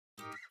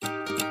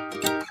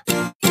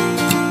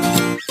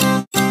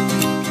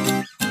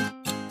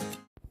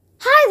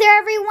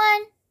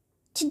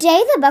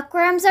Today the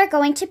Bookworms are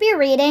going to be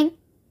reading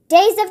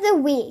Days of the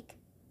Week,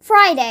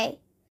 Friday,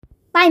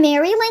 by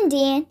Mary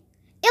Lindeen,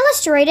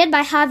 illustrated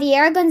by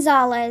Javier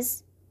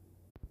Gonzalez.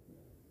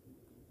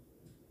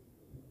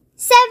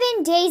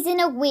 7 days in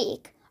a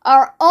week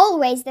are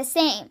always the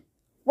same.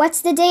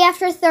 What's the day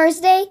after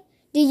Thursday?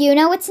 Do you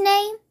know its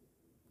name?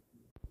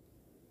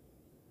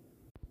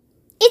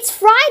 It's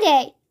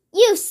Friday!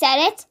 You said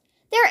it!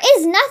 There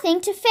is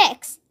nothing to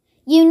fix.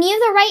 You knew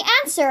the right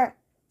answer.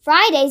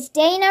 Friday's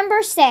day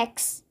number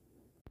 6.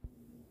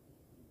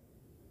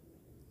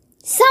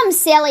 Some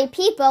silly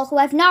people who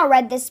have not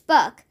read this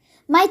book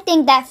might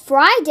think that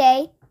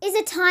Friday is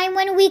a time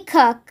when we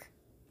cook.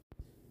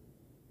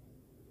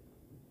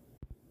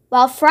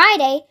 While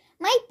Friday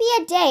might be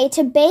a day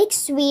to bake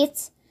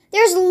sweets,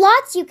 there's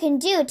lots you can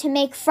do to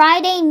make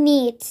Friday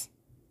neat.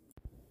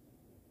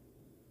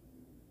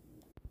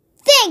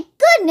 Thank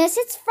goodness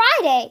it's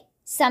Friday,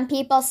 some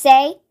people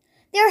say.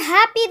 They're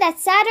happy that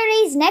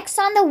Saturday's next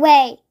on the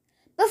way.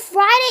 But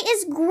Friday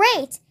is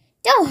great.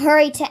 Don't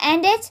hurry to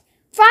end it.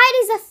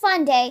 Friday's a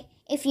fun day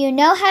if you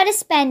know how to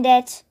spend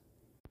it.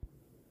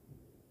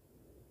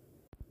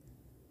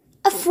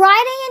 A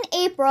Friday in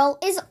April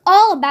is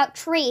all about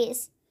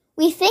trees.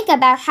 We think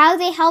about how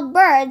they help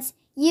birds,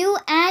 you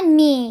and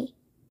me.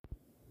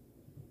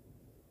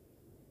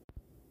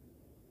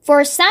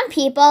 For some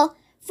people,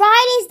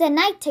 Friday's the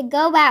night to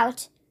go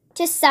out,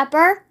 to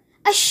supper,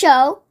 a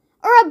show,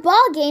 or a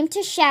ball game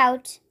to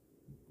shout.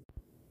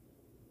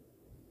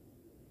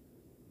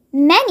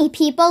 Many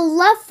people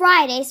love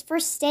Fridays for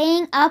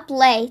staying up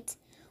late.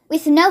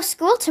 With no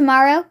school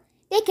tomorrow,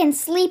 they can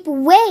sleep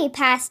way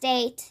past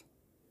 8.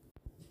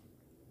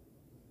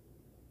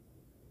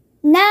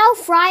 Now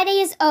Friday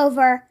is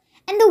over,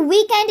 and the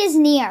weekend is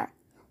near.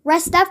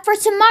 Rest up for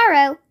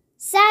tomorrow.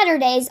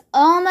 Saturday's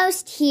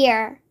almost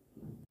here.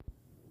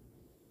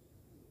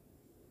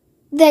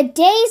 The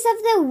days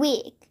of the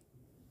week.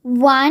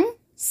 1.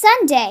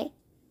 Sunday.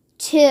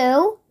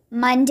 2.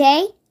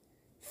 Monday.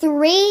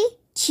 3.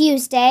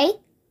 Tuesday.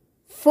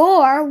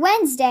 4.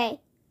 Wednesday.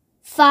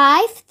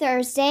 5.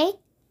 Thursday.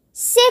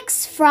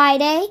 6.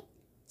 Friday.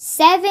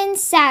 7.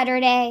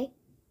 Saturday.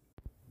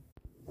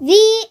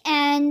 The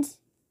end.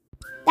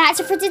 That's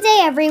it for today,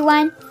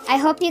 everyone. I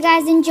hope you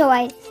guys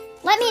enjoyed.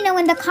 Let me know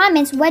in the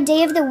comments what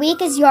day of the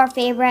week is your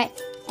favorite.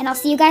 And I'll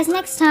see you guys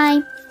next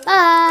time.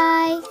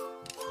 Bye!